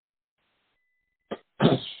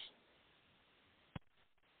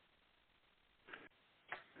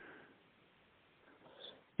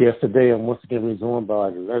Yes, today I'm once again joined by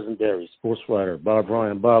the legendary sports writer, Bob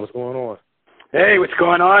Ryan. Bob, what's going on? Hey, what's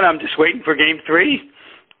going on? I'm just waiting for Game 3.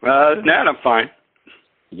 Now I'm fine.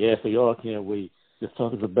 Yes, we all can't wait. The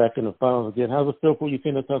Celtics are back in the finals again. How's it feel for you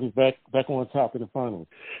seeing the Celtics back on top in the finals?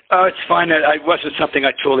 It's fine. It wasn't something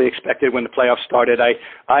I truly expected when the playoffs started. I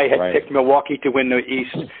had picked Milwaukee to win the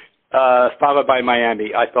East, followed by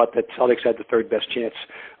Miami. I thought that Celtics had the third best chance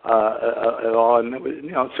at all, and it was,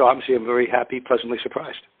 so obviously I'm very happy, pleasantly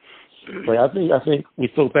surprised. But I think we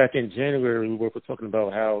spoke back in January. We were talking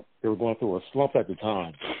about how they were going through a slump at the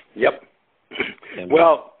time. Yep. They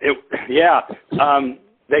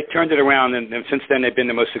turned it around, and since then they've been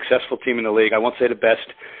the most successful team in the league. I won't say the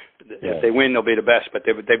best. Yeah. If they win, they'll be the best. But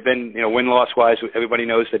they've been, win-loss wise, everybody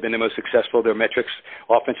knows they've been the most successful. Their metrics,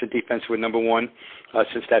 offense and defense, were number one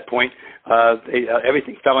since that point.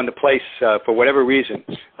 Everything fell into place for whatever reason.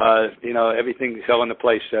 Everything fell into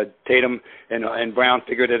place. Tatum and Brown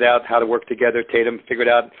figured it out how to work together. Tatum figured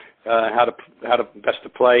out how to best to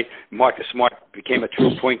play. Marcus Smart became a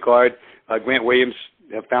true point guard. Grant Williams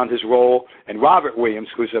found his role, and Robert Williams,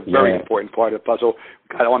 who's a very important part of the puzzle,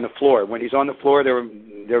 got on the floor. When he's on the floor, they're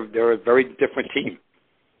a very different team.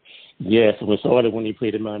 Yes, we saw that when he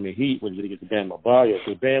played the Miami Heat, when he did get the Bam Adebayo.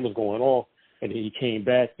 So Bam was going off, and then he came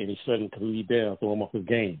back and he shut him completely down, threw him off his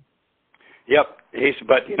game. Yep, it's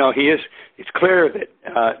clear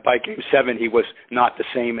that by Game 7 he was not the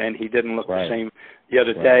same, and he didn't look the same the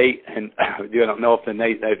other day. And you don't know if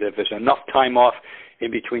there's enough time off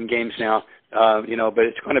in between games now. But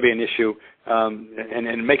it's going to be an issue, and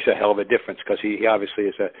it makes a hell of a difference because he obviously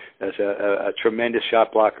is a tremendous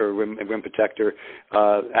shot blocker, rim protector,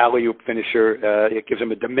 alley-oop finisher. It gives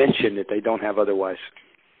them a dimension that they don't have otherwise.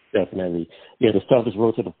 Definitely. Yeah, the Celtics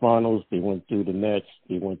rose to the finals. They went through the Nets,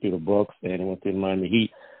 they went through the Bucks, and they went through the Miami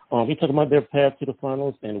Heat. He talked about their path to the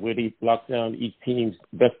finals and where they locked down each team's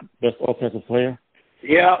best offensive player.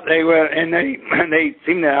 Yeah, they were, and they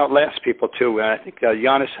seemed to outlast people too. I think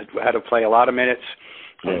Giannis had to play a lot of minutes.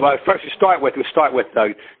 Yeah. Well, first, we start with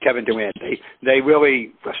Kevin Durant. They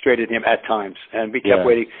really frustrated him at times, and we kept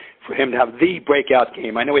waiting for him to have the breakout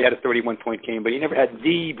game. I know he had a 31-point game, but he never had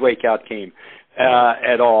the breakout game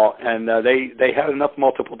at all. And they had enough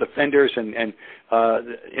multiple defenders and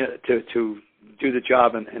to do the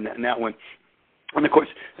job in that one. And of course,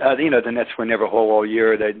 the Nets were never whole all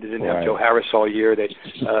year. They didn't have Joe Harris all year. They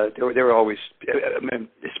were always.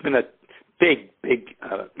 It's been a big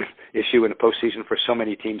issue in the postseason for so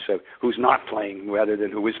many teams of who's not playing rather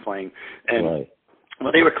than who is playing. And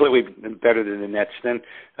well, they were clearly better than the Nets. Then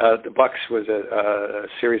the Bucks was a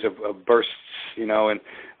series of bursts, and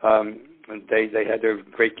they had their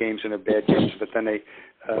great games and their bad games, but then they.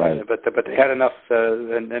 But they had enough,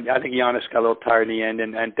 and I think Giannis got a little tired in the end,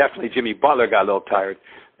 and definitely Jimmy Butler got a little tired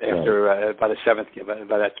after by the seventh.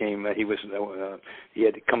 By that game, he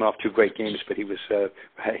had coming off two great games, but he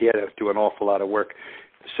had to do an awful lot of work.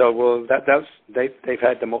 So they've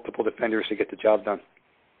had the multiple defenders to get the job done.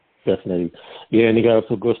 Definitely, yeah, and they got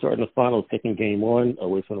a good start in the finals, taking Game 1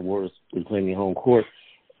 away from the Warriors, reclaiming home court,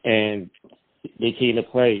 and they came to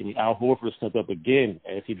play. Al Horford stepped up again,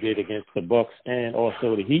 as he did against the Bucks and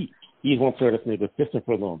also the Heat. He's one player that's been consistent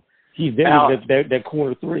for them. He's there that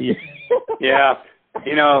corner three. Yeah,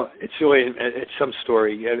 it's some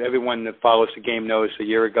story. Everyone that follows the game knows a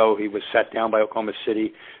year ago he was sat down by Oklahoma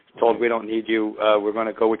City, told we don't need you. We're going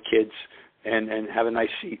to go with kids and have a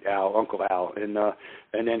nice seat, Uncle Al.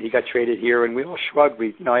 And then he got traded here, and we all shrugged.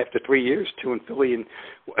 After 3 years, 2 in Philly and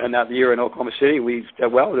that year in Oklahoma City, we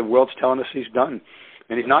said, well, the world's telling us he's done.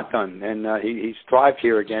 And he's not done. And he's thrived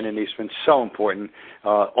here again, and he's been so important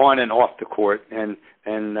on and off the court. You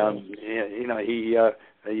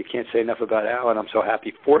can't say enough about Al, and I'm so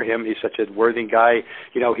happy for him. He's such a worthy guy.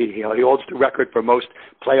 He holds the record for most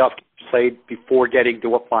playoff games played before getting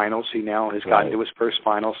to a finals. He now has gotten to his first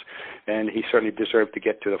finals, and he certainly deserved to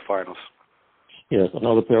get to the finals. Yes,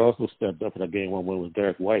 another player also stepped up in that Game 1 win was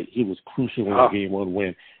Derek White. He was crucial in the Game 1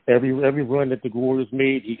 win. Every run that the Warriors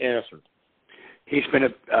made, he answered. He's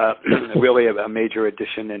been really a major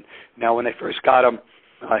addition, and now when they first got him,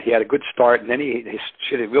 he had a good start, and then his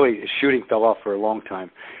shooting fell off for a long time.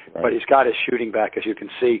 Right. But he's got his shooting back, as you can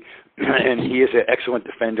see, and he is an excellent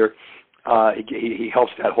defender. He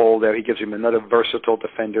helps that hole there. He gives him another versatile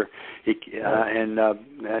defender, and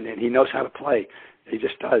he knows how to play. He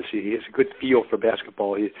just does. He has a good feel for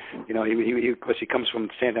basketball. Because he comes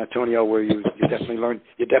from San Antonio, where you definitely learn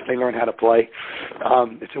how to play.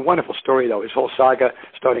 It's a wonderful story, though. His whole saga,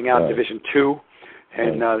 starting out in Division II,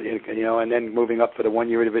 and and then moving up for the 1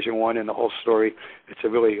 year Division I, and the whole story. It's a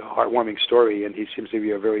really heartwarming story, and he seems to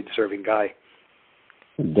be a very deserving guy.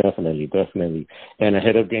 Definitely, definitely. And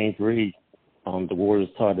ahead of Game 3, the Warriors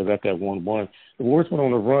tied the record at 1-1. The Warriors went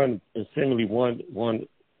on a run and seemingly won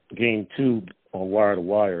Game 2 on wire to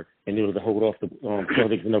wire, and able to hold off the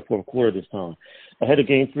Celtics in the fourth quarter this time. Ahead of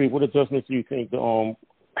Game 3, what adjustments do you think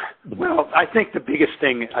Well, I think the biggest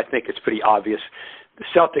thing, I think it's pretty obvious. The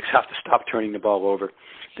Celtics have to stop turning the ball over.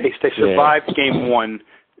 They survived Game 1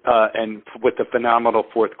 and with a phenomenal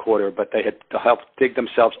fourth quarter, but they had to help dig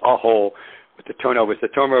themselves a hole with the turnovers. The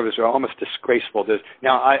turnovers are almost disgraceful.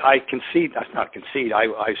 Now, I concede, that's not concede,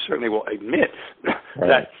 I certainly will admit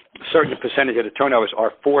that a certain percentage of the turnovers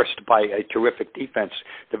are forced by a terrific defense.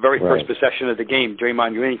 The very first possession of the game,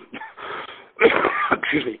 Draymond Green,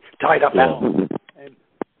 excuse me, tied up out. And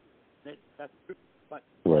that's true, but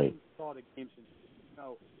you saw the games and you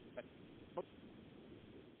know that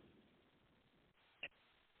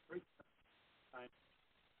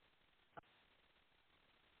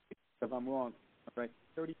if I'm wrong, all right,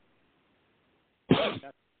 30. That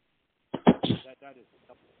is.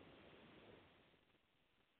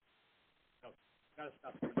 No, gotta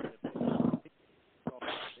stop.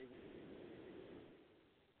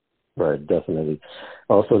 Right, definitely.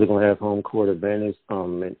 Also, they're going to have home court advantage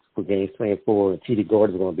for games 3 and 4. And TD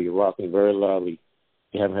Garden is going to be rocking very loudly.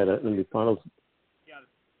 You haven't had that in the finals. Yeah,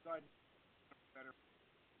 better.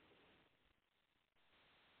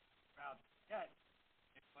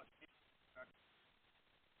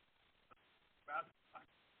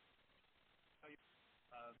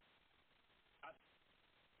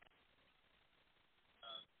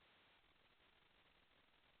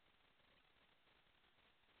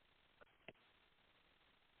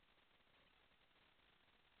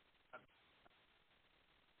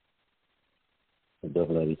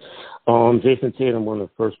 Definitely. Jason Tatum won the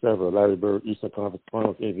first ever Larry Bird Eastern Conference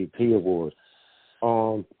Finals MVP award.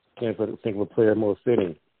 Can't think of a player more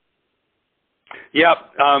fitting. Yeah,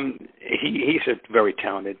 he's a very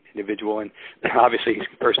talented individual, and obviously he's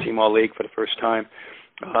first team All League for the first time.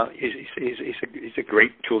 He's a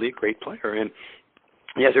great, truly a great player, and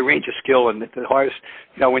he has a range of skill. And the hardest,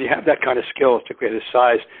 when you have that kind of skill, particularly at his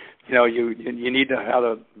size, you need to have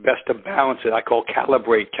the best to balance it. I call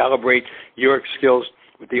calibrate your skills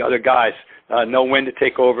with the other guys. Know when to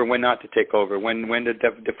take over, when not to take over, when to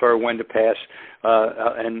defer, when to pass,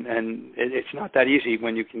 and it's not that easy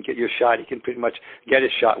when you can get your shot. He can pretty much get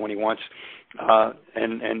his shot when he wants,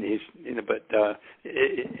 and he's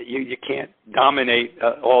you can't dominate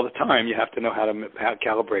all the time. You have to know how to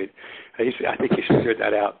calibrate. I think he's figured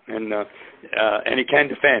that out, and he can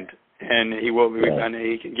defend. And he will. And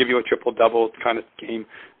he can give you a triple-double kind of game,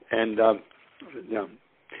 and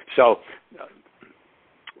so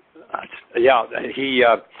he.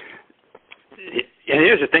 And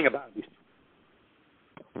here's the thing about him.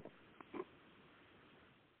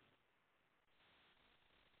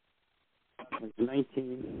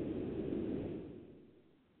 19.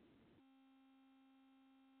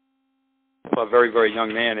 A very, very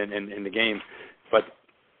young man in the game, but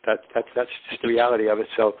that's just the reality of it.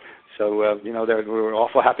 So we're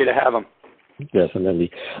awful happy to have him. Definitely.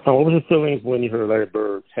 What was the feelings when you heard Larry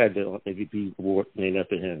Bird had the MVP award named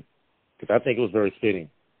after him? Because I think it was very fitting.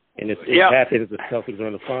 And it's happy that the Celtics are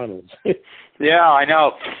in the finals. Yeah, I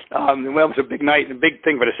know. Well, it was a big night and a big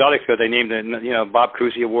thing for the Celtics because they named the Bob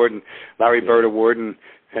Cousy Award and Larry Bird Award, and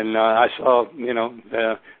I saw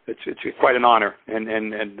it's quite an honor and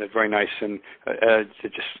very nice, and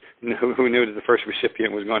who knew that the first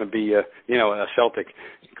recipient was going to be a Celtic,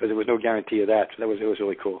 because there was no guarantee of that. So it was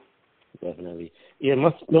really cool. Definitely. Yeah,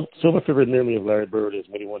 my favorite memory of Larry Bird is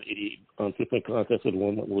when he won 88 different contests with his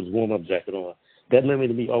warm-up jacket on. That memory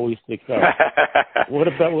to me always sticks out. What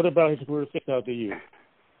about his career sticks out to you?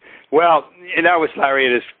 Well, that was Larry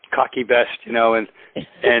at his cocky best, and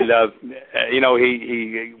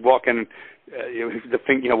he walking,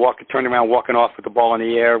 turning around, walking off with the ball in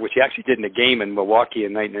the air, which he actually did in the game in Milwaukee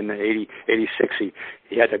in the 86.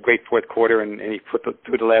 He had a great fourth quarter, and he put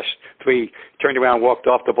through the last three, turned around, walked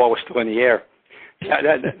off, the ball was still in the air.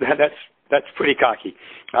 That's pretty cocky.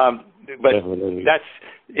 But Definitely. That's,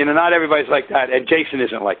 not everybody's like that, and Jason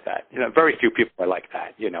isn't like that. Very few people are like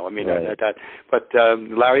that. Right. But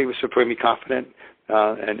Larry was supremely confident,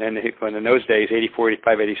 and in those days, 84,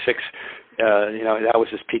 85, 86, that was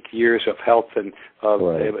his peak years of health and of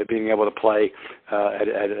being able to play,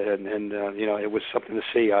 it was something to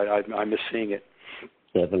see. I miss seeing it.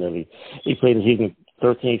 Definitely. He played the season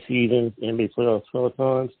 13 seasons, NBA playoffs 12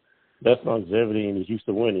 times. That's longevity, and he's used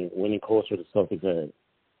to winning culture the Celtics had.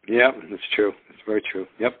 Yeah, that's true. It's very true.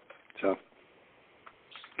 Yep. So,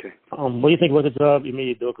 okay. What do you think about the job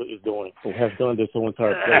Ime Udoka is doing, or has done this whole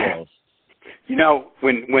entire playoffs?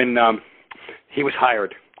 When he was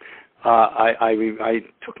hired. I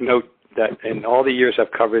took note that in all the years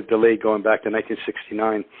I've covered the league, going back to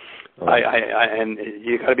 1969, right. And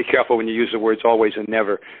you got to be careful when you use the words always and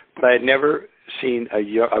never. But I had never seen a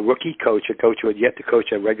rookie coach, a coach who had yet to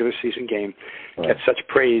coach a regular season game, right. get such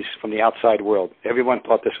praise from the outside world. Everyone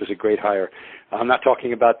thought this was a great hire. I'm not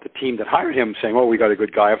talking about the team that hired him saying, "Oh, we got a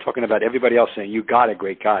good guy." I'm talking about everybody else saying, "You got a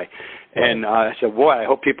great guy." Right. And I said, "Boy, I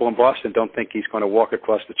hope people in Boston don't think he's going to walk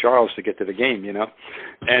across the Charles to get to the game," you know.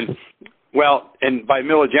 And well, and by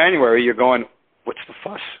middle of January, you're going, "What's the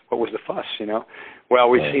fuss? What was the fuss?" You know. Well,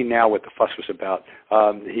 we see now what the fuss was about.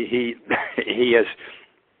 He has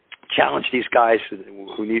challenged these guys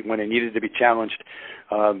who need when they needed to be challenged.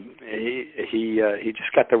 He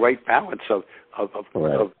just got the right balance of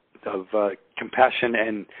compassion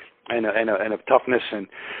and of toughness, and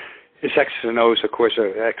his X's and O's, of course,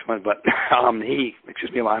 are excellent. But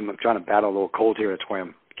excuse me, I'm trying to battle a little cold here. That's why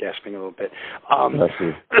I'm gasping a little bit.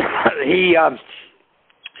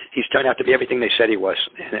 He's turned out to be everything they said he was,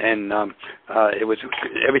 and it was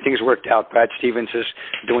everything's worked out. Brad Stevens is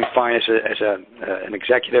doing fine as an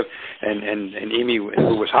executive, and Emi,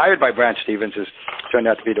 who was hired by Brad Stevens, has turned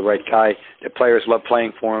out to be the right guy. The players love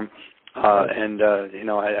playing for him, and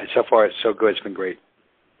so far it's so good. It's been great.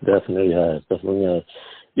 Definitely has.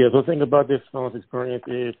 Yeah, the thing about this Celtics experience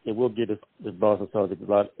is it will get the Boston Celtics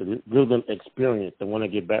a lot. It gives them experience and want to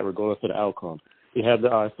get back regardless of the outcome. They have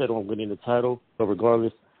the set on winning the title, but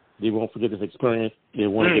regardless, they won't forget this experience. They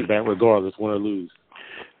want to get back regardless, win or lose.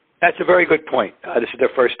 That's a very good point. This is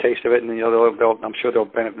their first taste of it, and I'm sure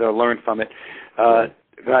they'll learn from it.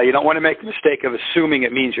 You don't want to make the mistake of assuming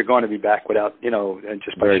it means you're going to be back without, and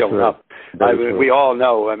just by very showing true. up. We all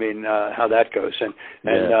know, how that goes,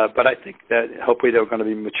 but I think that hopefully they're going to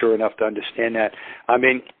be mature enough to understand that.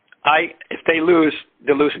 If they lose,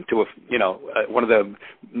 they're losing to one of the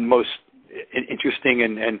most interesting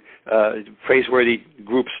and praiseworthy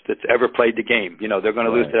groups that's ever played the game. They're going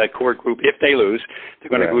to lose to that core group. If they lose, they're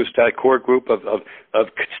going to lose to that core group of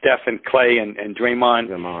Steph and Clay and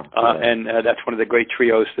Draymond. And that's one of the great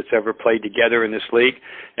trios that's ever played together in this league.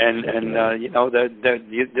 And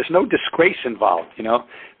there's no disgrace involved. And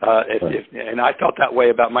I felt that way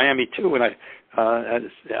about Miami too. And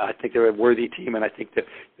I think they're a worthy team, and I think that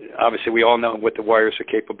obviously we all know what the Warriors are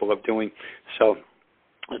capable of doing. So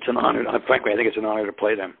it's an honor. Frankly, I think it's an honor to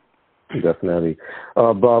play them. Definitely.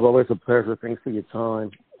 Bob, always a pleasure. Thanks for your time.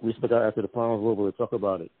 We spoke out after the finals over. We'll talk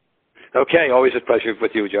about it. Okay. Always a pleasure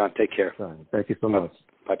with you, John. Take care. Thank you so much.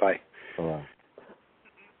 Bye-bye. All right.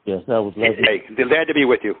 Yes, that was lovely. Hey, glad to be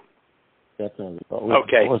with you. Definitely.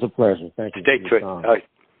 Okay. Always a pleasure. Thank you. Stay tuned.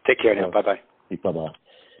 Take care now. Bye-bye. Bye-bye.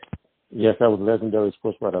 Yes, that was legendary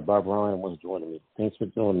sports writer Bob Ryan was joining me. Thanks for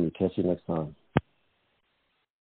joining me. Catch you next time.